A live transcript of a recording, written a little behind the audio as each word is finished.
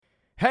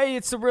Hey,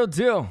 it's the real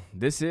deal.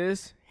 This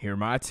is Hear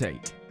My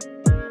Take.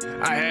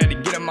 I had to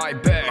get in my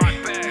bag.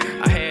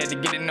 I had to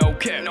get it no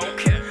cap.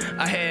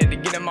 I had to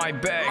get in my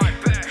bag.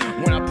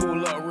 When I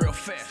pull up real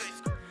fast.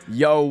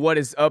 Yo, what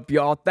is up,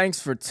 y'all?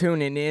 Thanks for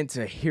tuning in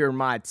to Hear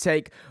My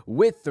Take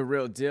with the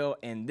real deal.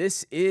 And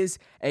this is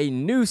a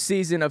new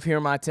season of Hear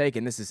My Take,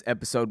 and this is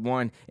episode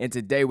 1. And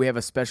today we have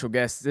a special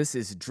guest. This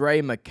is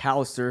Dre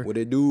McAllister. What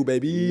it do,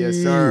 baby? Yes,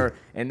 sir.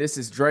 And this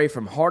is Dre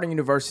from Harding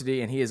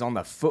University, and he is on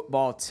the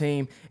football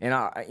team. And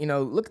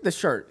look at the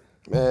shirt.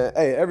 Man,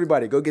 hey,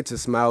 everybody, go get your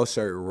Smile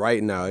shirt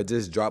right now. It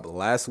just dropped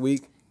last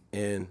week,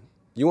 and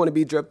you want to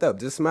be dripped up,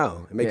 just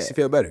smile. It makes you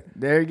feel better.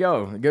 There you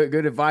go.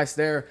 Good advice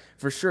there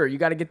for sure. You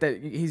got to get that.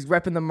 He's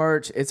repping the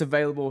merch. It's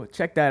available.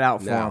 Check that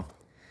out for him.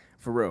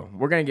 For real.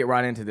 We're going to get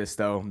right into this,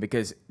 though,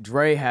 because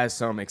Dre has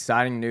some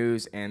exciting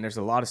news, and there's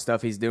a lot of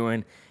stuff he's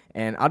doing.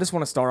 And I just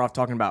want to start off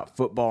talking about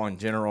football in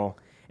general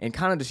and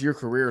kind of just your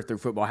career through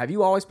football. Have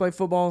you always played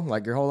football,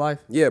 like your whole life?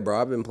 Yeah, bro.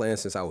 I've been playing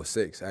since I was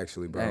 6,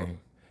 actually, bro. Dang.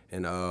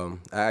 And I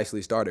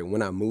actually started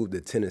when I moved to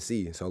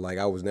Tennessee. So,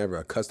 I was never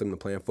accustomed to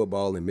playing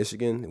football in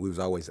Michigan. We was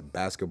always a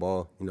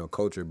basketball,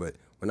 culture. But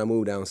when I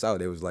moved down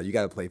south, it was like, you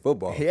got to play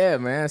football. Yeah,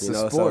 man. It's a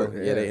sport. So,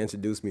 they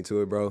introduced me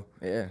to it, bro.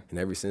 Yeah. And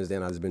ever since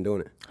then, I've just been doing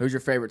it. Who's your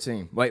favorite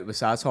team? Wait,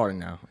 besides Harding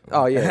now.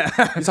 Oh, yeah.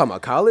 You talking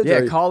about college? Yeah,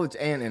 or- college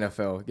and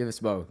NFL. Give us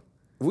both.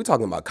 If we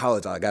talking about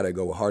college, I got to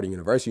go with Harding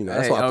University.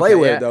 That's Hey, what I okay, play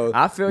with, yeah. though.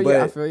 I feel you. But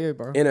I feel you,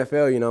 bro.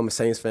 NFL, I'm a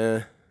Saints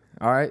fan.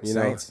 All right, You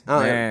know, Saints. I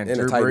am, Man, and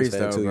Drew a Titans Brees, fan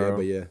though, too, bro. yeah,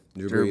 but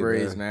yeah, Drew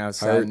Brees, man,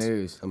 sad Hurt.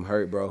 news. I'm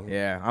hurt, bro.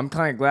 Yeah, I'm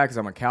kind of glad because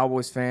I'm a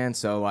Cowboys fan,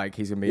 so,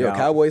 he's going to be You out. a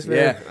Cowboys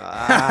fan?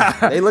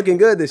 Yeah. They looking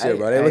good this year,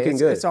 bro. They looking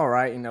good. It's all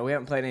right. We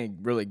haven't played any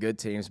really good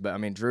teams, but,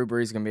 Drew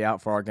Brees is going to be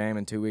out for our game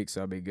in 2 weeks, so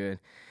it'll be good.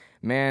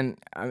 Man,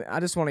 I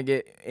just want to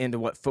get into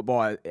what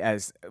football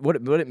what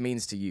it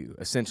means to you,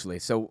 essentially.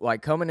 So,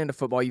 coming into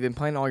football, you've been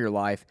playing all your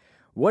life.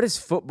 What does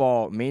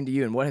football mean to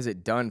you, and what has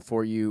it done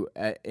for you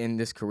in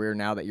this career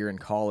now that you're in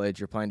college,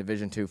 you're playing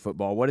Division II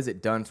football? What has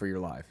it done for your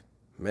life?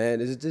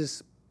 Man, it's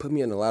just put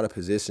me in a lot of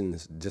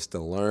positions just to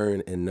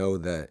learn and know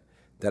that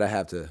I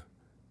have to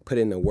put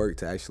in the work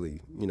to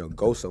actually,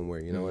 go somewhere.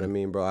 You know what I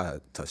mean, bro? I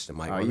touched the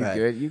mic. Oh, my you bad.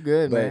 good? You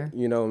good, But,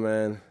 man.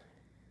 man,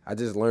 I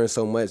just learned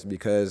so much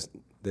because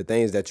the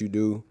things that you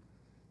do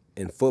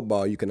in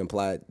football, you can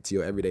apply it to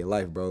your everyday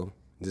life, bro.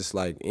 Just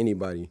like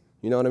anybody.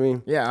 You know what I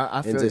mean? Yeah,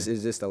 I feel It's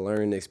just a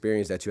learning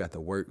experience that you have to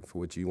work for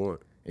what you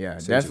want. Yeah,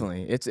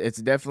 essentially. definitely. It's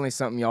definitely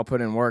something y'all put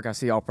in work. I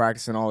see y'all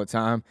practicing all the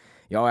time.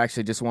 Y'all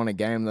actually just won a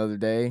game the other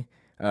day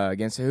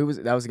against who was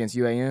it? That was against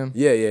UAM.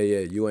 Yeah,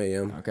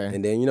 UAM. Okay.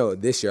 And then,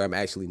 this year I'm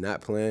actually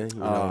not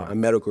playing. I'm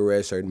medical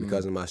redshirting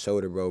because of my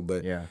shoulder, bro.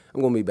 But Yeah.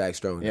 I'm going to be back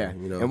strong. Yeah.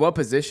 Though, And what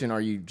position are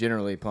you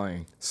generally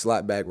playing?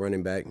 Slot back,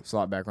 running back.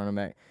 Slot back, running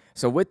back.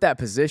 So with that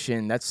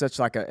position, that's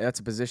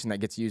a position that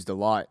gets used a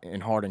lot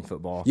in Harding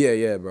football.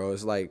 Yeah, bro.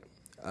 It's like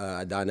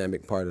a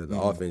dynamic part of the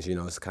Mm-hmm. offense.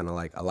 It's kind of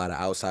like a lot of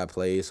outside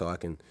plays so I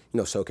can,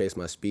 showcase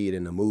my speed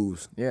and the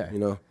moves. Yeah.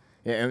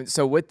 Yeah, and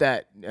so with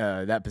that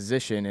that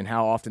position and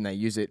how often they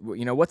use it,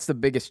 what's the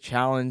biggest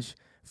challenge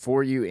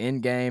for you in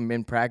game,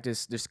 in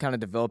practice, just kind of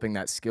developing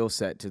that skill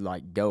set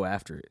to go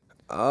after it?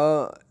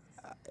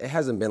 It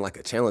hasn't been like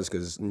a challenge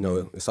because,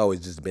 it's always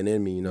just been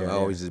in me. Yeah, I've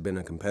always just been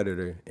a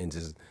competitor and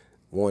just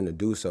wanting to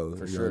do so.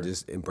 sure.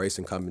 Just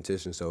embracing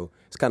competition. So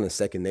it's kind of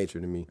second nature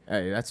to me.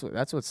 Hey, that's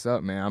what's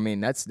up, man.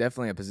 That's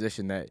definitely a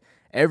position that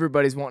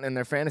everybody's wanting in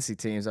their fantasy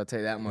teams. I'll tell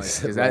you that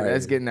much because Right.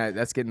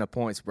 that's getting the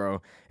points,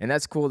 bro. And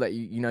that's cool that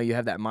you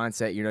have that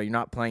mindset. You're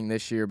not playing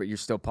this year, but you're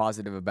still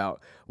positive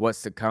about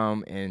what's to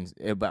come and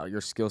about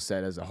your skill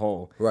set as a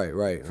whole.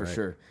 Right. For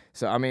sure.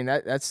 So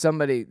that's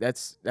somebody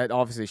that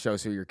obviously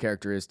shows who your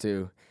character is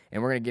too.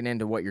 And we're gonna get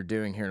into what you're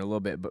doing here in a little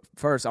bit. But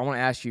first, I want to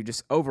ask you,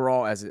 just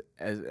overall as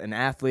an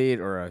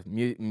athlete or a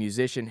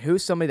musician,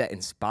 who's somebody that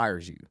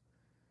inspires you?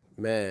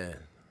 Man,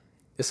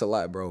 it's a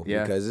lot, bro.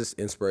 Yeah. Because it's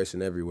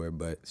inspiration everywhere.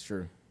 But It's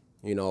true.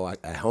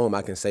 at home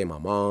I can say my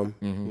mom.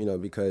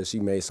 Mm-hmm. Because she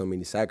made so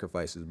many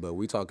sacrifices. But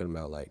we talking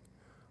about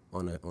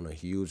on a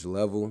huge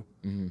level.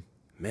 Mm-hmm.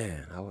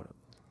 Man,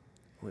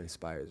 what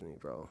inspires me,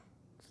 bro?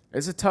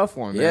 It's a tough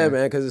one, man. Yeah,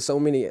 man, because there's so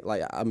many.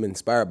 I'm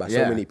inspired by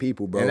so many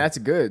people, bro. And that's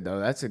good, though.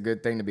 That's a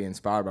good thing to be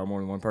inspired by more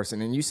than one person.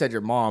 And you said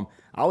your mom.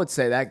 I would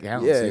say that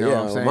counts. Yeah, you know yeah,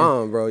 what I'm saying?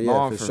 mom, bro. Yeah,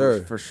 Mom, for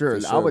sure. For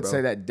sure. For I sure, would bro.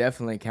 say that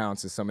definitely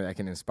counts as somebody that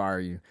can inspire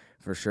you,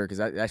 for sure, because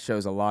that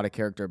shows a lot of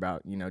character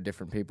about,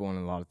 different people and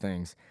a lot of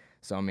things.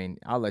 So,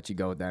 I'll let you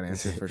go with that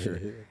answer for sure.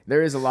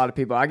 There is a lot of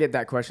people. I get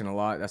that question a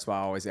lot. That's why I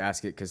always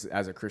ask it, because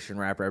as a Christian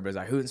rapper, everybody's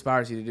like, who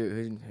inspires you to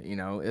do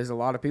it? There's a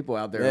lot of people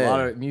out there, a Yeah.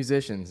 lot of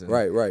musicians. And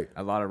Right.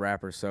 a lot of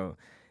rappers. So,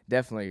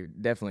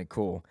 definitely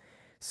cool.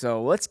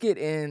 So let's get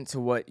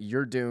into what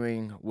you're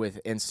doing with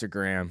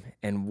Instagram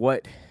and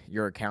what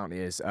your account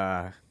is.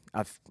 I'm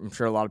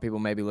sure a lot of people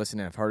may be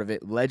listening have heard of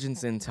it.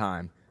 Legends in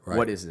Time. Right.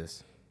 What is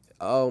this?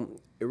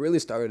 It really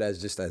started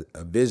as just a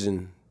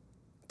vision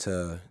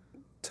to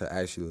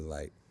actually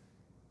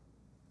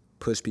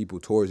push people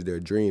towards their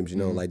dreams, you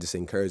know, like just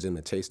encourage them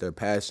to chase their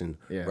passion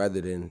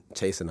rather than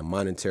chasing a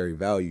monetary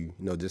value,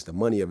 you know, just the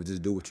money of it,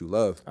 just do what you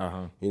love.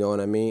 You know what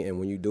I mean? And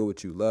when you do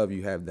what you love,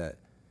 you have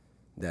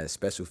that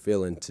special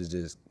feeling to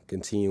just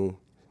continue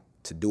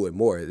to do it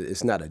more.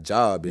 It's not a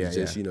job, it's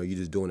just, you know, you're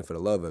just doing it for the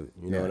love of it,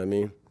 you know what I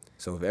mean?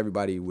 So if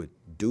everybody would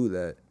do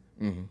that,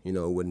 you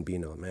know, it wouldn't be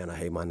no, man, I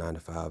hate my 9 to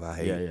 5, I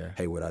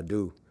hate what I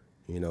do.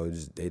 You know,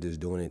 they just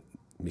doing it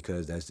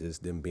because that's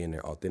just them being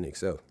their authentic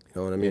self.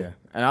 You know what I mean? Yeah,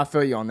 and I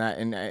feel you on that.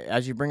 And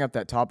as you bring up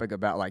that topic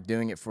about like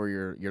doing it for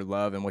your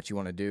love and what you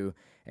want to do,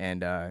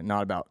 and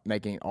not about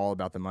making it all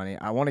about the money,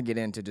 I want to get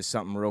into just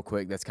something real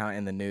quick that's kind of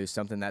in the news,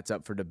 something that's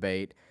up for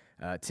debate.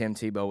 Tim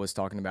Tebow was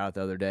talking about it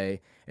the other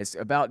day. It's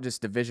about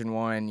just Division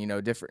I, you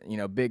know, different, you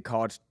know, big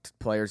college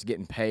players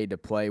getting paid to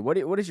play. What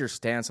is your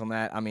stance on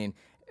that? I mean,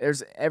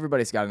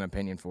 everybody's got an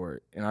opinion for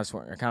it, and I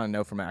kind of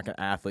know from like an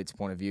athlete's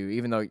point of view.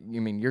 Even though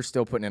you're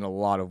still putting in a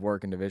lot of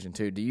work in Division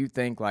II, do you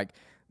think like,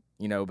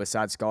 you know,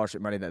 besides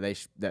scholarship money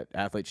that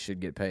athletes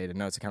should get paid? I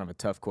know it's kind of a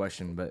tough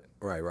question, but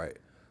right.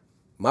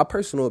 My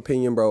personal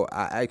opinion, bro,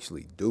 I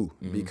actually do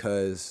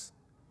because,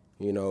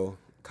 you know,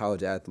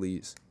 college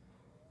athletes.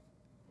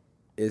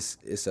 It's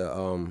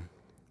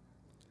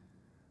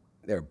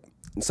they're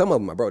some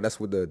of them, bro. That's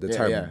what the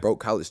term broke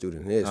college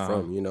student is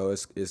from. You know,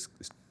 it's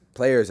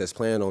players that's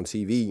playing on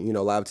TV, you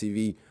know, live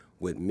TV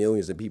with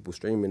millions of people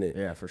streaming it.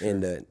 Yeah, for sure.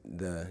 And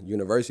the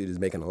university is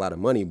making a lot of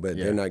money, but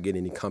they're not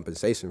getting any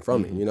compensation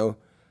from it, you know?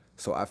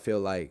 So I feel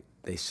like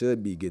they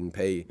should be getting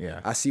paid. Yeah.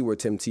 I see where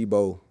Tim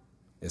Tebow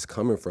is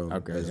coming from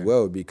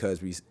well,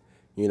 because we,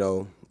 you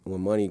know,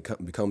 when money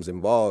becomes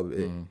involved,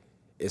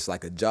 it's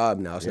like a job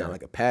now. It's not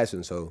like a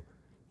passion. So,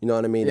 you know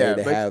what I mean? Yeah,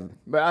 they have.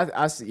 But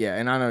I see,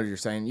 and I know what you're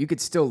saying. You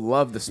could still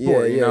love the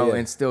sport, you know,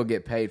 and still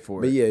get paid for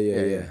it. But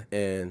yeah.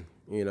 And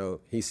you know,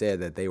 he said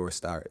that they would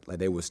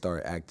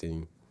start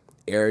acting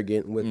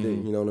arrogant with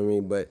it. You know what I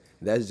mean? But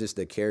that's just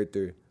the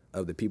character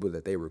of the people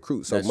that they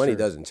recruit. So money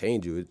doesn't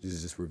change you; it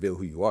just reveal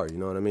who you are. You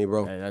know what I mean,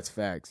 bro? Hey, that's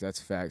facts.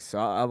 So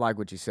I like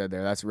what you said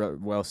there. That's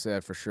well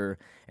said for sure.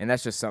 And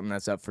that's just something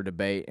that's up for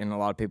debate, and a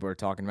lot of people are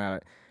talking about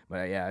it.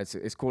 But yeah,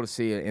 it's cool to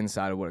see an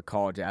inside of what a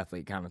college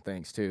athlete kind of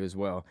thinks too, as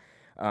well.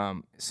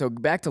 So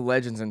back to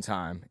Legends in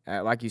Time.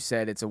 Like you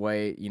said, it's a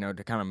way, you know,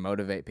 to kind of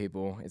motivate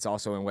people. It's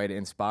also a way to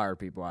inspire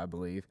people, I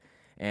believe.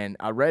 And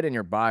I read in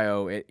your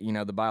bio,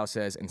 the bio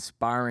says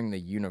inspiring the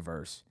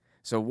universe.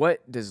 So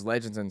what does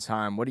Legends in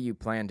Time, what do you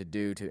plan to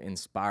do to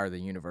inspire the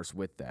universe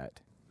with that?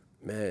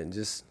 Man,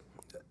 just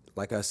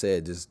like I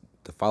said, just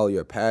to follow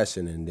your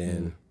passion and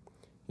then,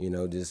 you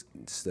know, just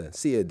to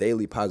see a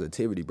daily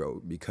positivity,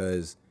 bro.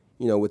 Because,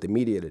 you know, with the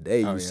media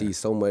today, you see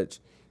so much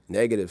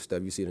negative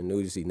stuff. You see the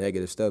news, you see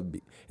negative stuff.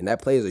 And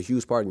that plays a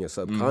huge part in your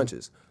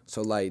subconscious.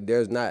 So, like,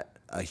 there's not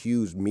a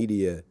huge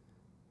media,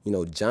 you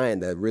know,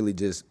 giant that really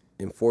just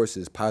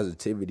enforces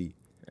positivity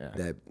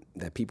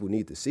that people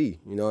need to see.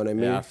 You know what I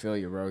mean? Yeah, I feel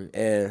you, bro.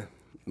 And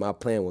my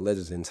plan with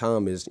Legends in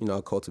Time is, you know,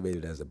 I cultivate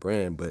it as a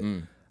brand, but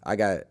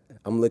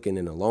I'm looking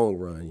in the long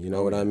run. You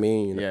know what I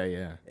mean? You know?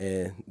 Yeah.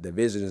 And the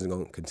vision is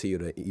going to continue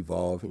to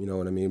evolve. You know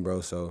what I mean,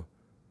 bro? So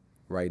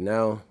right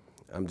now,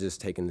 I'm just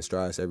taking the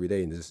strides every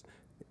day and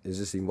it's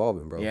just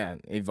evolving, bro. Yeah,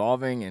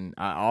 evolving, and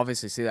I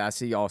obviously see that. I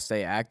see y'all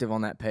stay active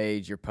on that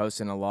page. You're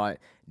posting a lot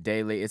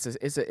daily. It's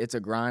a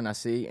grind, I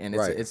see, and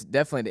it's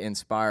definitely to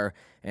inspire.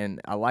 And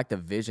I like the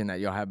vision that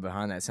y'all have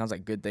behind that. It sounds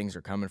like good things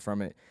are coming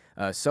from it.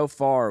 So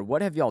far,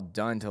 what have y'all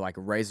done to like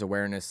raise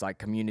awareness, like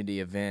community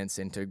events,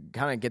 and to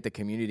kind of get the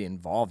community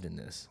involved in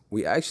this?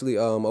 We actually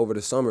over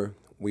the summer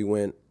we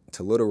went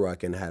to Little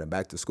Rock and had a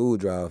back to school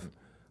drive.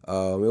 It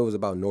was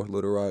about North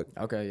Little Rock.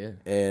 Okay, yeah.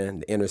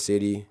 And the inner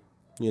city.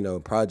 You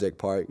know, Project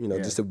Park, you know,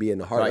 just to be in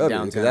the heart like of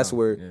downtown. it.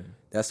 Because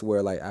that's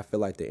where, like, I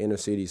feel like the inner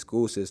city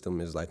school system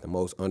is, like, the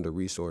most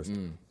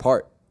under-resourced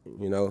part,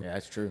 you know? Yeah,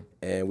 that's true.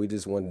 And we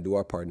just wanted to do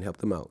our part and help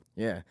them out.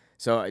 Yeah.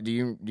 So do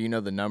you know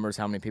the numbers,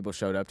 how many people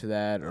showed up to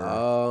that?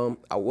 Or?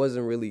 I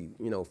wasn't really,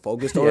 you know,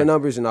 focused on the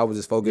numbers, and I was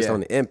just focused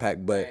on the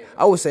impact. But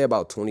I would say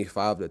about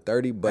 25 to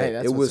 30,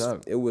 but it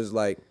was,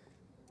 like,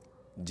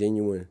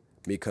 genuine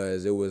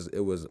because it was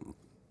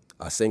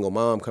a single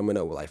mom coming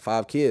up with like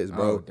 5 kids,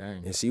 bro. Oh,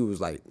 dang. And she was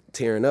like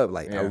tearing up.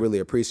 Like, I really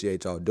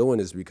appreciate y'all doing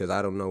this because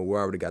I don't know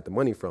where I would have got the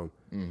money from.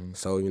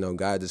 So, you know,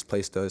 God just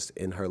placed us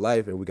in her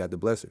life and we got to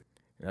bless her.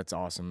 That's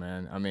awesome,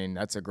 man. I mean,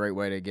 that's a great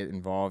way to get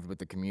involved with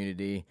the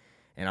community.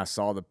 And I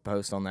saw the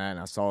post on that, and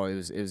I saw it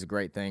was a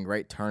great thing,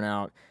 great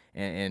turnout.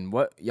 And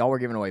what y'all were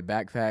giving away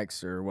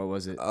backpacks or what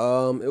was it?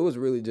 It was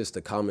really just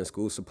the common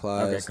school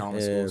supplies. Okay,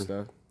 common school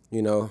stuff.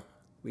 You know,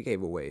 we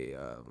gave away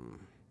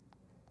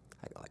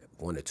like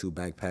 1 or 2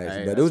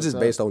 backpacks, but it was just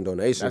based on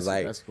donations.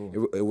 That's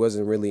cool. It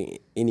wasn't really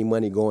any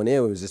money going in.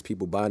 It was just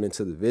people buying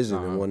into the vision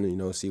and wanting to, you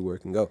know, see where it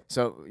can go.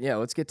 So yeah,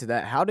 let's get to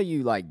that. How do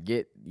you like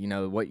get, you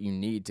know, what you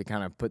need to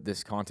kind of put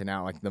this content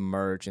out, like the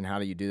merch, and how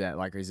do you do that?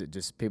 Like, is it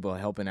just people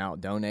helping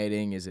out,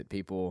 donating? Is it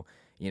people,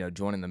 you know,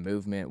 joining the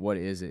movement? What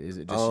is it? Is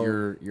it just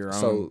your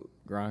own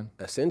grind?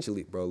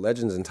 Essentially, bro,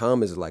 Legends in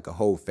Time is like a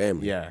whole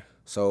family. Yeah.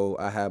 So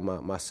I have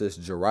my sis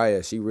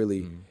Jariah. She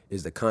really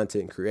is the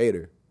content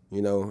creator.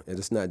 you know, and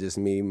it's not just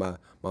me. My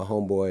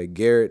homeboy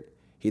Garrett,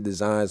 he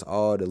designs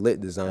all the lit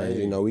designs.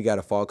 Hey. You know, we got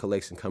a fall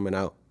collection coming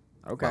out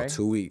Okay. about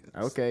 2 weeks.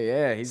 Okay,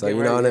 yeah. He's So you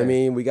getting know ready, what I yeah.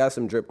 mean? We got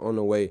some drip on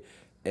the way,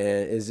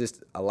 and it's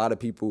just a lot of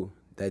people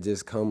that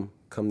just come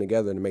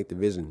together to make the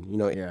vision. You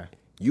know, Yeah.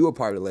 you a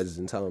part of Legends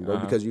in Time, bro,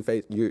 because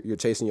you're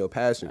chasing your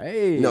passion.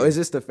 Hey. You know, it's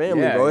just a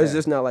family, Yeah, bro. It's yeah.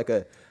 just not like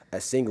a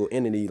single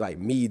entity like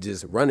me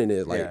just running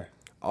it. Like Yeah.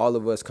 all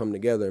of us come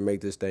together and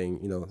make this thing,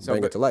 you know,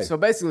 bring it to life. So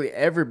basically,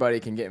 everybody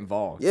can get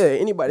involved. Yeah,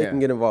 anybody Yeah. can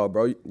get involved,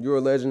 bro. You're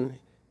a legend.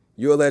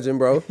 You're a legend,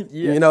 bro.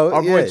 Yeah. You know,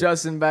 Our boy yeah.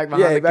 Justin back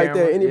behind the Yeah, back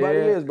camera. there. Anybody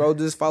Yeah. is, bro.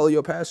 Just follow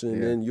your passion,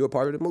 and then you're a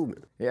part of the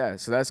movement. Yeah,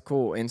 so that's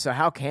cool. And so,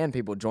 how can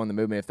people join the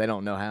movement if they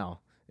don't know how?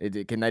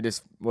 Can they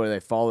just they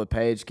follow the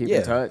page, keep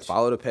in touch?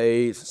 Follow the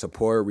page,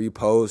 support,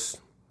 repost,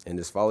 and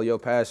just follow your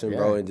passion,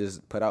 bro, Yeah. and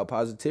just put out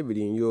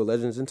positivity. And you're a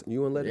legend.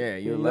 You a legend. Yeah,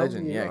 you're a You know?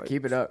 legend. You Yeah, know?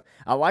 keep it up.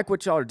 I like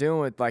what y'all are doing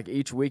with like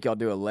each week. Y'all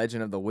do a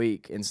legend of the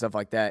week and stuff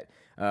like that.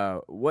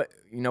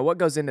 What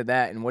goes into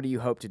that, and what do you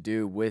hope to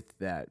do with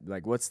that?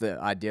 Like, what's the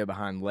idea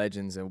behind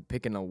legends and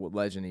picking a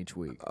legend each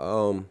week?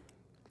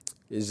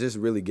 It's just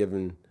really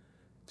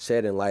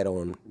shedding light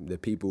on the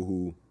people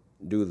who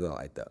do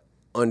the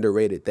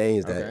underrated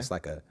things that Okay. it's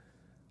like a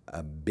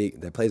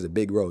big that plays a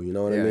big role. You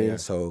know what I Yeah, mean? yeah.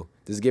 So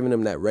just giving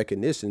them that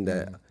recognition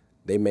that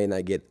they may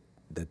not get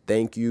the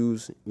thank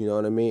yous. You know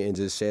what I mean? And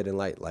just shedding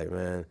light, like,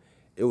 man,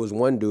 it was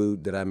one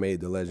dude that I made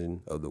the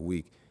legend of the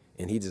week,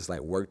 and he just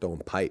like worked on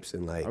pipes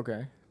and like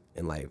Okay.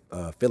 in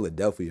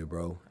Philadelphia,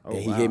 bro. And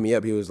he wow. hit me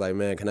up. He was like,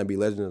 man, can I be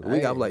legend of the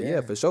week? I was like, yeah.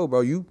 yeah, for sure,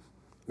 bro. You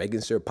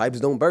making sure pipes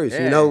don't burst.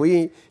 Yeah. You know,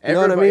 you know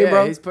what I Everybody- mean,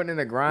 bro? Yeah, he's putting in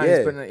the grind.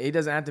 Yeah. He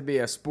doesn't have to be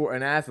an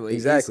athlete.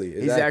 Exactly,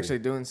 He's exactly. actually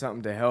doing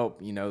something to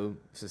help,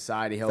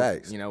 society, help,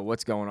 Facts.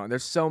 what's going on.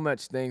 There's so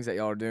much things that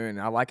y'all are doing.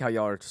 I like how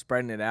y'all are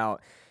spreading it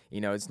out.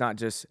 It's not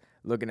just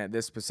looking at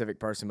this specific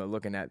person, but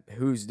looking at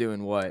who's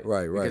doing what.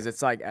 Right, right. Because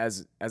it's like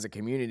as a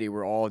community,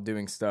 we're all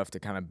doing stuff to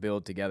kind of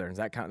build together. And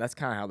that's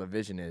kind of how the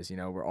vision is.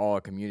 We're all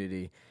a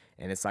community,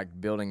 and it's like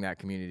building that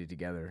community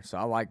together. So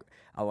I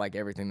like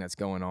everything that's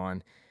going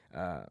on.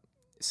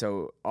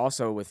 So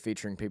also with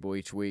featuring people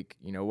each week,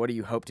 what do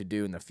you hope to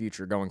do in the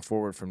future going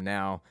forward from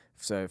now?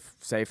 So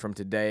say from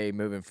today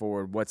moving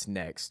forward, what's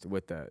next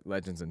with the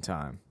Legends in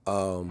Time?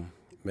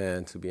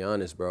 Man, to be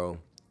honest, bro,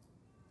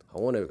 I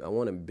want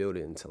to build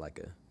it into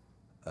like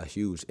a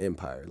huge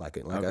empire. Like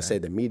I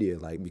said, the media,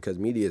 because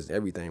media is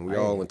everything. We're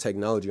all on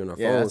technology on our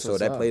Yeah, phones, that's so what's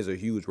that up. plays a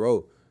huge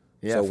role.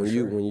 Yeah, so for when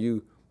sure.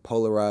 you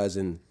polarize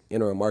and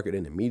enter a market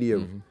in the media,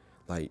 Mm-hmm.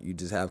 like you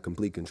just have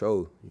complete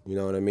control. You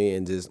know what I mean?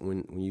 And just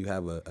when you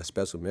have a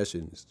special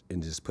message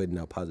and just putting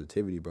out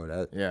positivity,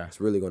 bro, it's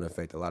really going to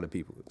affect a lot of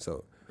people.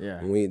 So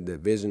Yeah. when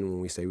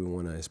we say we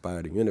want to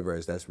inspire the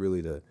universe, that's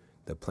really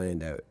the plan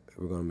that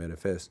we're going to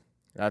manifest.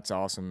 That's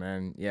awesome,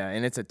 man. Yeah,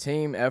 and it's a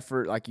team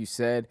effort, like you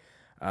said.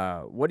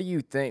 What do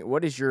you think?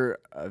 What is your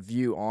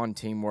view on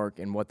teamwork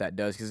and what that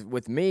does? Because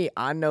with me,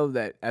 I know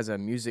that as a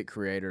music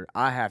creator,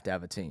 I have to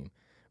have a team.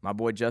 My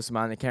boy Justin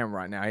behind the camera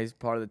right now, he's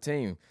part of the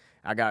team.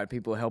 I got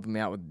people helping me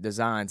out with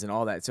designs and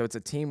all that. So it's a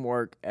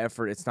teamwork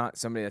effort. It's not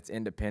somebody that's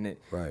independent.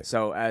 Right.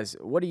 So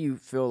what do you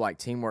feel like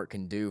teamwork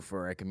can do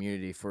for a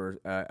community, for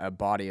a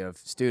body of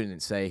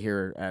students, say,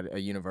 here at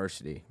a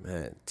university?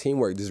 Man,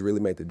 teamwork just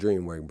really make the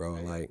dream work, bro.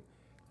 Like,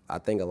 I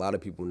think a lot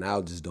of people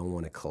now just don't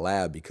want to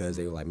collab because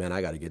they were like, man,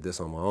 I got to get this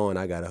on my own.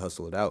 I got to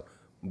hustle it out.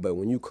 But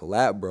when you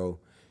collab, bro,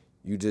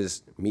 you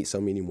just meet so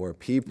many more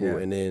people, Yeah.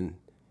 and then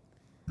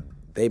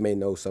they may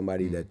know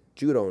somebody that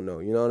you don't know.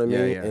 You know what I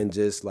mean? Yeah. And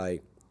just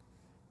like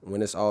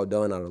when it's all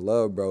done out of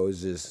love, bro,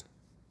 it's just,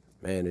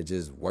 man, it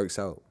just works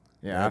out.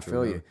 Yeah, natural, I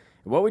feel bro. you.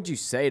 What would you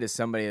say to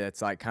somebody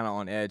that's like kind of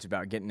on edge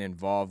about getting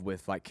involved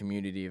with like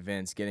community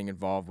events, getting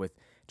involved with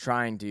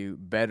trying to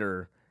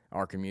better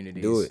our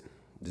communities? Do it.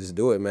 Just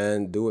do it,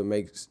 man. Do it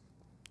makes,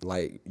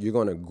 like, you're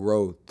going to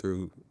grow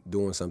through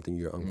doing something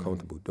you're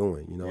uncomfortable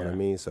doing. You know what I Yeah.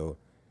 mean? So,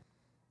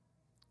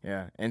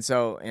 Yeah. And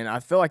I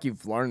feel like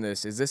you've learned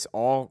this. Is this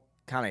all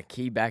kind of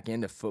key back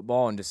into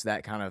football and just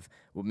that kind of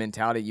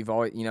mentality? You've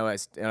always,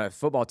 as a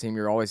football team,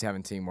 you're always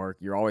having teamwork.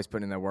 You're always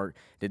putting in that work.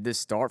 Did this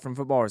start from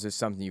football, or is this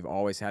something you've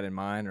always had in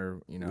mind, or,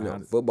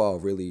 football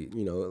really, it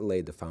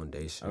laid the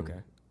foundation.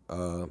 Okay.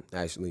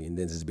 Actually, and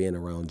then just being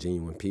around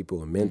genuine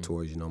people and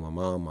mentors, my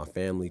mom, my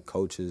family,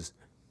 coaches,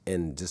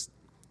 and just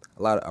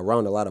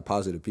around a lot of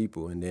positive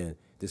people, and then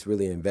just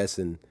really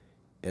investing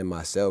in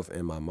myself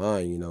and my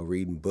mind,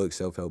 reading books,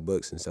 self-help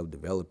books and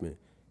self-development,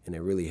 and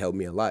it really helped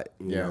me a lot,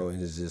 you know,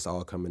 and it's just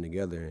all coming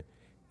together,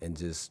 and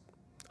just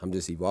I'm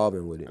just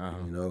evolving with it,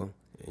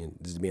 and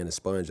just being a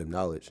sponge of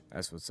knowledge.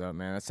 That's what's up,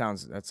 man.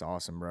 That's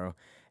awesome, bro.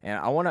 And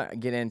I want to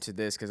get into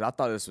this because I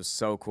thought this was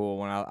so cool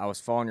when I was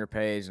following your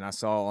page and I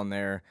saw on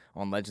there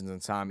on Legends in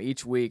Time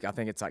each week. I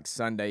think it's like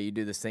Sunday. You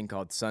do this thing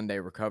called Sunday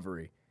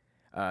Recovery.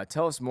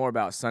 Tell us more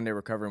about Sunday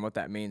Recovery and what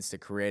that means to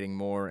creating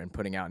more and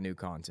putting out new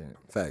content.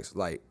 Facts.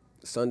 Like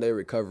Sunday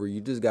Recovery,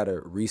 you just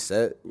gotta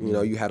reset.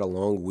 You had a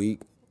long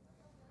week,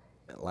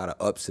 a lot of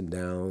ups and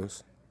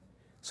downs.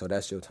 So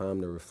that's your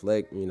time to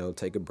reflect,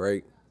 take a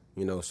break,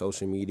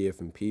 social media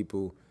from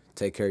people,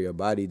 take care of your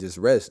body, just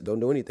rest. Don't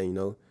do anything, you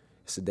know.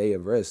 It's a day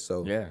of rest.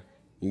 So Yeah.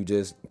 you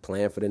just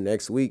plan for the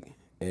next week,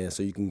 and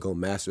so you can go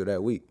master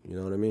that week. You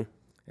know what I mean?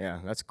 Yeah,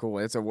 that's cool.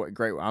 It's a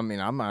great. I mean,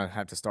 I might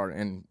have to start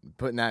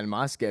putting that in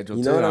my schedule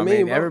You too. know what I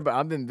mean, bro? everybody.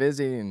 I've been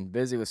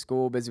busy with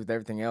school, busy with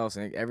everything else,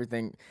 and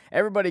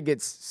everybody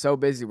gets so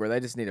busy where they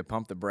just need to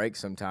pump the brakes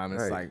sometimes.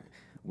 It's Right.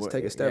 like,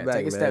 take a step back,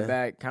 take a step man.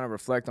 back, kind of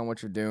reflect on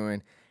what you're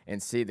doing,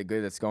 and see the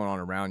good that's going on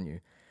around you.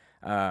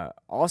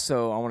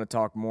 Also, I want to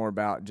talk more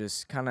about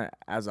just kind of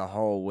as a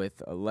whole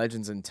with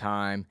Legends in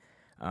Time.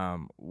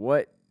 I'm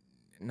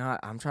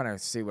trying to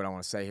see what I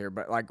want to say here,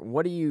 but like,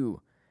 what do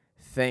you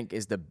think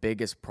is the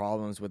biggest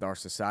problems with our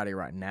society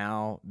right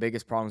now?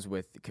 Biggest problems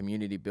with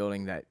community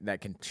building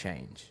that can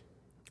change?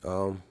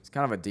 It's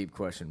kind of a deep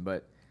question,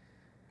 but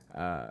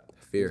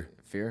Fear.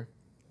 Fear.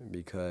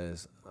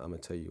 Because I'm gonna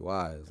tell you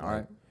why. It's All like,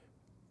 right.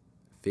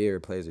 fear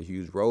plays a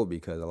huge role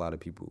because a lot of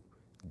people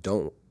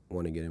don't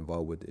want to get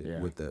involved with it,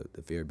 Yeah. with the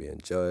fear of being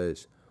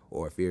judged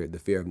or the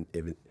fear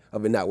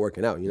of it not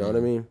working out. You know what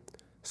I mean?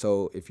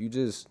 So if you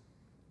just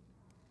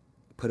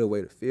put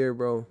away the fear,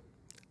 bro,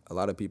 a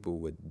lot of people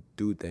would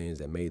do things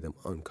that made them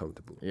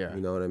uncomfortable. Yeah.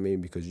 You know what I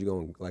mean? Because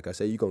like I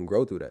said, you're gonna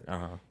grow through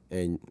that.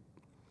 And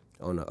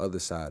on the other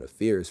side of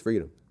fear is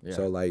freedom. Yeah.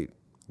 So like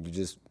you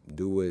just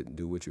do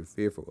what you're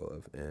fearful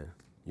of, and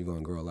you're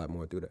gonna grow a lot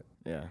more through that.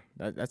 Yeah,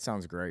 that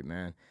sounds great,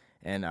 man.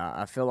 And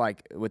I feel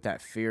like with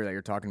that fear that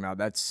you're talking about,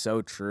 that's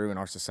so true in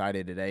our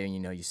society today. And,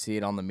 you see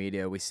it on the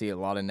media. We see a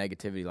lot of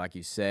negativity, like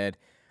you said.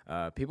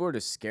 People are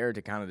just scared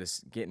to kind of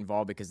just get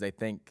involved because they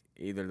think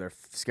either they're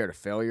scared of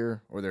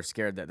failure or they're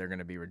scared that they're going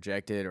to be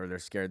rejected or they're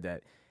scared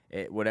that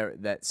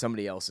that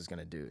somebody else is going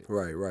to do it.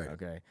 Right.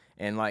 Okay.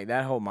 And, like,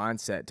 that whole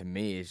mindset to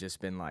me has just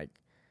been like,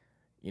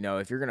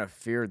 if you're going to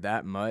fear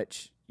that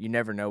much, you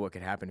never know what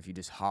could happen if you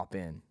just hop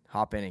in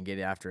and get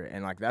after it.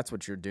 And like, that's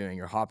what you're doing.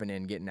 You're hopping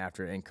in, getting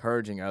after it,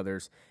 encouraging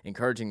others,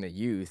 encouraging the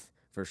youth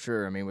for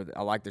sure. I mean,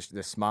 I like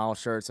the smile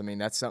shirts. I mean,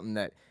 that's something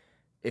that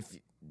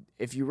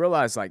if you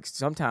realize, like,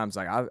 sometimes,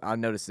 like, I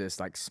noticed this,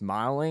 like,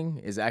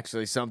 smiling is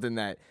actually something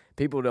that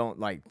people don't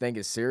like think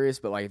is serious,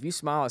 but like, if you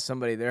smile at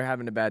somebody, they're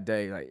having a bad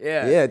day, like,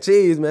 Yeah,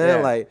 cheese, man.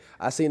 Yeah. Like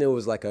I seen it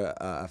was like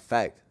a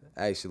fact,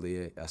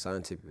 actually, a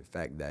scientific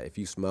fact that if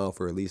you smile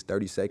for at least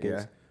 30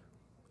 seconds, Yeah.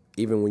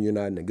 even when you're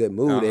not in a good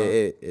mood,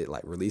 it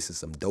like releases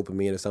some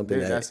dopamine or something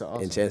Dude, that that's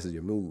awesome. enhances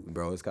your mood,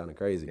 bro. It's kind of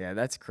crazy. Yeah,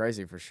 that's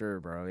crazy for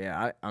sure, bro.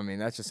 Yeah, I mean,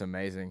 that's just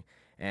amazing.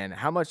 And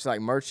how much like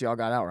merch y'all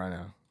got out right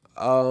now?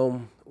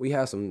 We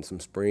have some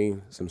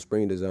spring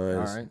designs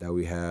All right. that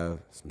we have,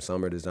 some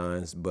summer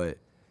designs, but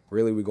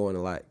really we're going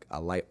to a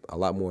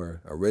lot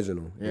more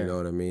original. Yeah. You know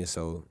what I mean?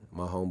 So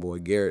my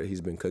homeboy Garrett,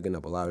 he's been cooking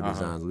up a lot of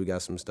designs. We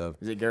got some stuff.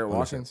 Is it Garrett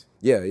Washington?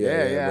 Yeah,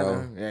 I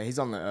bro. know. Yeah, he's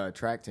on the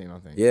track team, I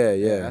think. Yeah.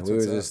 that's We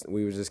what's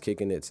were just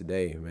kicking it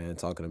today, man,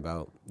 talking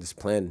about this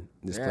planning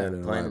a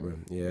lot, bro.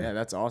 Yeah,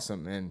 that's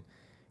awesome. And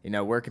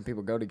where can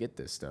people go to get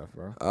this stuff,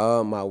 bro?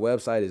 My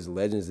website is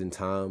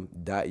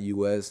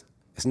legendsinTime.us.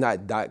 It's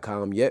not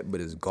 .com yet,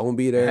 but it's gonna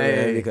be there,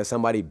 man, because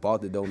somebody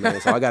bought the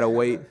domain, so I gotta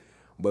wait.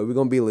 But we're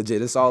gonna be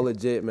legit. It's all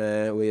legit,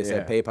 man. We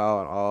accept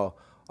PayPal and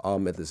all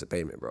methods of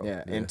payment, bro.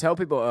 Yeah, and tell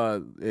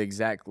people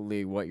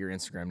exactly what your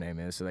Instagram name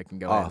is so they can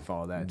go ahead and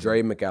follow that.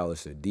 Dre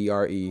McAllister,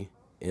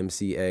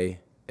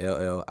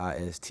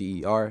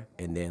 DREMCALLISTER,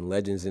 and then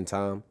Legends in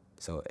Time,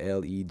 so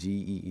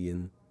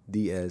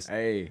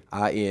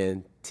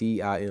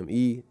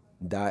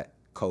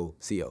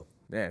LEGENDSINTIME.co.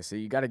 Yeah, so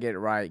you got to get it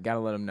right. You got to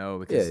let them know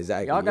because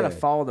exactly, y'all got to yeah.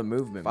 follow the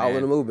movement, Follow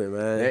man. the movement,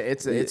 man.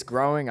 It's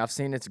growing. I've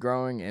seen it's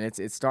growing, and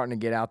it's starting to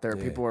get out there.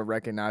 Yeah. People are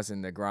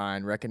recognizing the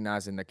grind,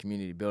 recognizing the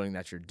community building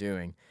that you're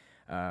doing.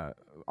 I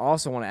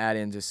also want to add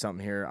in just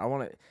something here. I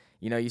want to,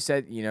 you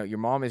said, your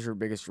mom is your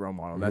biggest role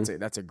model.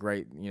 That's a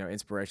great,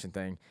 inspiration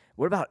thing.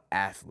 What about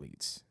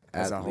athletes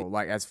as a whole?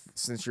 Like,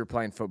 since you're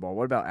playing football,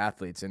 what about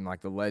athletes and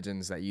like the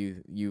legends that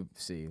you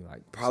see?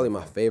 Like, Probably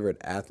my favorite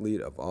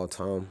athlete of all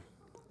time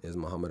is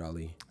Muhammad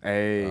Ali.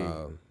 Hey.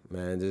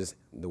 Man, just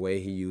the way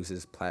he used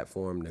his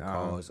platform to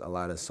cause a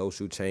lot of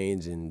social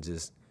change and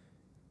just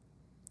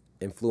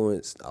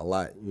influence a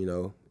lot,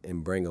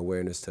 and bring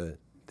awareness to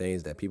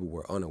things that people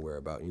were unaware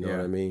about, you know what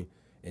I mean?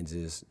 And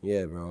just,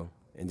 bro.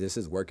 And just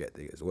his work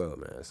ethic as well,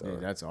 man. So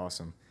Dude, that's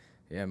awesome.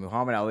 Yeah,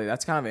 Muhammad Ali,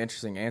 that's kind of an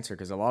interesting answer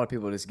because a lot of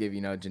people just give,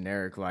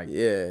 generic, like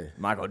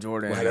Michael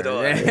Jordan.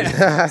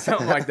 Yeah,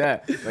 something like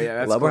that. But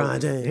yeah, that's LeBron cool.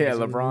 James. Yeah,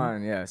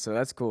 LeBron. Yeah, so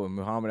that's cool.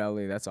 Muhammad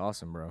Ali, that's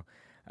awesome, bro.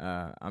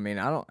 I mean,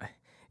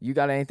 you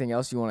got anything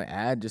else you want to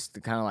add just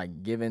to kind of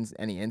like give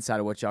any insight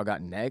of what y'all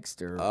got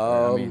next?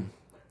 Or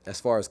as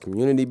far as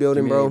community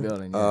building,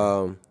 Community bro,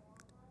 building,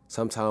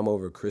 sometime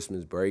over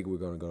Christmas break, we're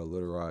going to go to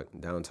Little Rock,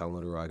 downtown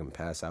Little Rock, and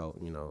pass out,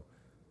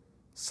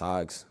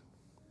 socks,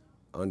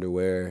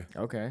 underwear,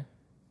 okay.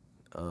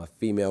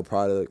 female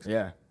products,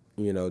 Yeah.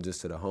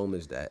 just to the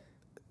homeless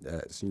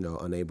that's,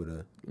 unable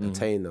to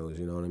attain those,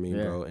 you know what I mean,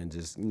 bro? And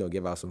just,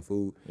 give out some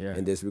food. Yeah.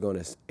 And this, we're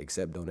going to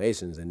accept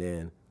donations. And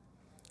then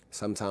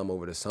sometime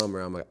over the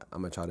summer, I'm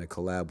gonna try to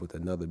collab with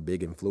another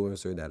big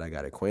influencer that I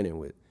got acquainted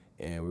with.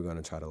 And we're going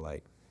to try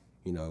to,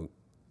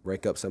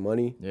 rake up some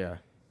money. Yeah.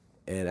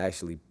 and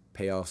actually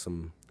pay off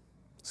some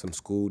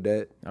school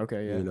debt.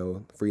 Okay, yeah. You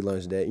know, free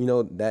lunch debt. You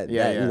know, that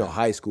you know,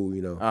 high school,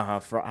 you know.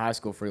 High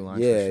school free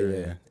lunch, Yeah, for sure,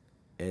 yeah.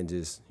 And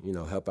just, you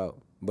know, help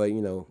out. But,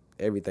 you know,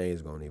 everything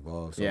is going to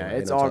evolve. So yeah,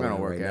 it's all going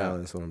to work right out. Now,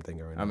 that's what I'm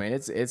thinking right now. I mean,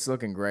 it's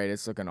looking great.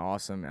 It's looking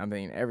awesome. I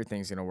mean,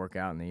 everything's going to work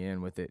out in the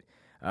end with it.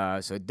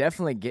 So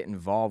definitely get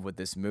involved with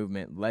this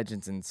movement,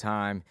 Legends in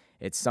Time.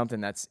 It's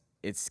something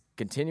it's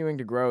continuing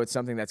to grow. It's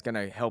something that's going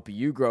to help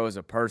you grow as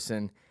a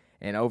person.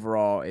 And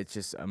overall, it's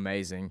just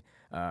amazing.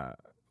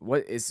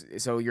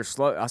 So you're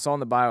slow. I saw in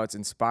the bio, it's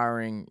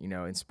inspiring, you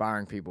know,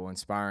 inspiring people,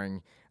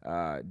 inspiring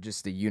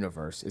just the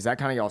universe. Is that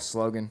kind of y'all's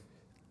slogan?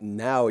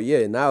 Now it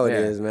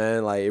is,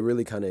 man. Like, it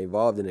really kind of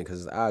evolved in it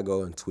because I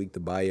go and tweak the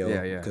bio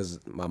because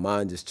my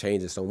mind just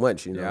changes so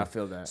much, you know. Yeah, I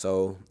feel that.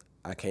 So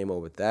I came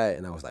up with that,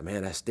 and I was like,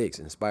 man, that sticks.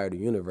 Inspire the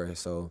universe.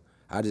 So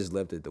I just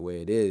left it the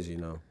way it is, you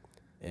know.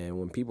 And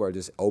when people are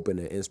just open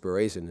to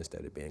inspiration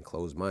instead of being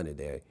closed-minded,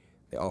 they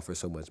offer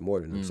so much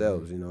more than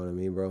themselves. You know what I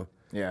mean, bro?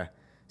 Yeah.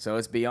 So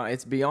it's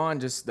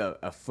beyond just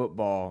a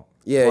football.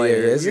 Yeah,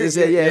 player. It's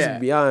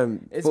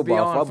beyond It's football.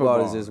 beyond Football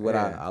is football. just what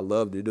I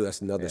love to do.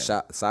 That's another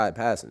side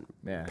passion.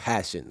 Yeah.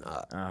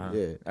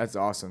 That's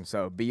awesome.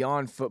 So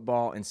beyond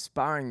football,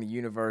 inspiring the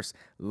universe,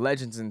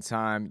 Legends in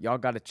Time. Y'all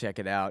got to check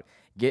it out.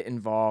 Get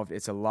involved.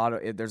 There's a lot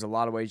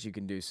of ways you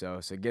can do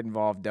so. So get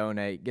involved,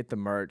 donate, get the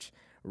merch,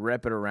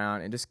 rep it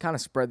around, and just kind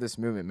of spread this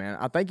movement, man.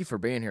 I thank you for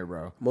being here,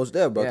 bro. Most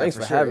definitely, bro. Yeah, Thanks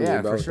for sure. having Yeah,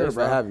 me, bro. for sure, Thanks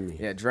bro. for having me.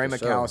 Yeah, Dre For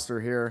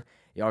McAllister here.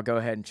 Y'all go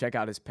ahead and check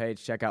out his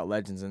page. Check out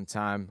Legends in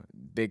Time.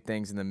 Big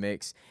things in the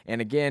mix.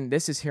 And again,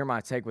 this is Hear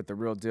My Take with The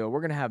Real Deal. We're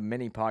going to have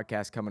many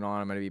podcasts coming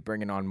on. I'm going to be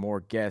bringing on more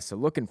guests. So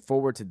looking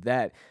forward to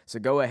that. So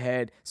go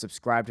ahead,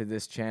 subscribe to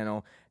this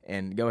channel,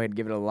 and go ahead and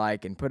give it a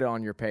like and put it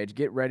on your page.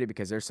 Get ready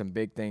because there's some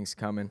big things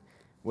coming.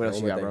 What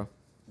else you got, bro?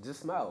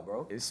 Just smile,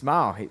 bro.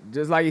 Smile.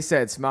 Just like you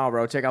said, smile,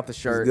 bro. Check out the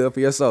shirt. It's good for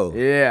your soul.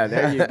 Yeah,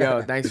 there you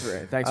go. Thanks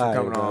for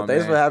coming on.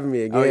 Thanks man. for having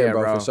me again, yeah,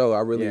 bro. For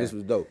sure. This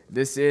was dope.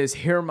 This is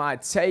Hear My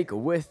Take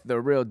with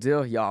The Real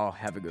Deal. Y'all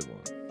have a good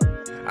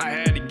one. I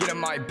had to get in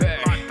my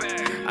bag.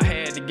 I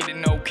had to get it,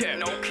 no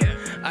cap.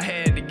 I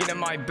had to get in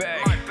my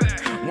bag.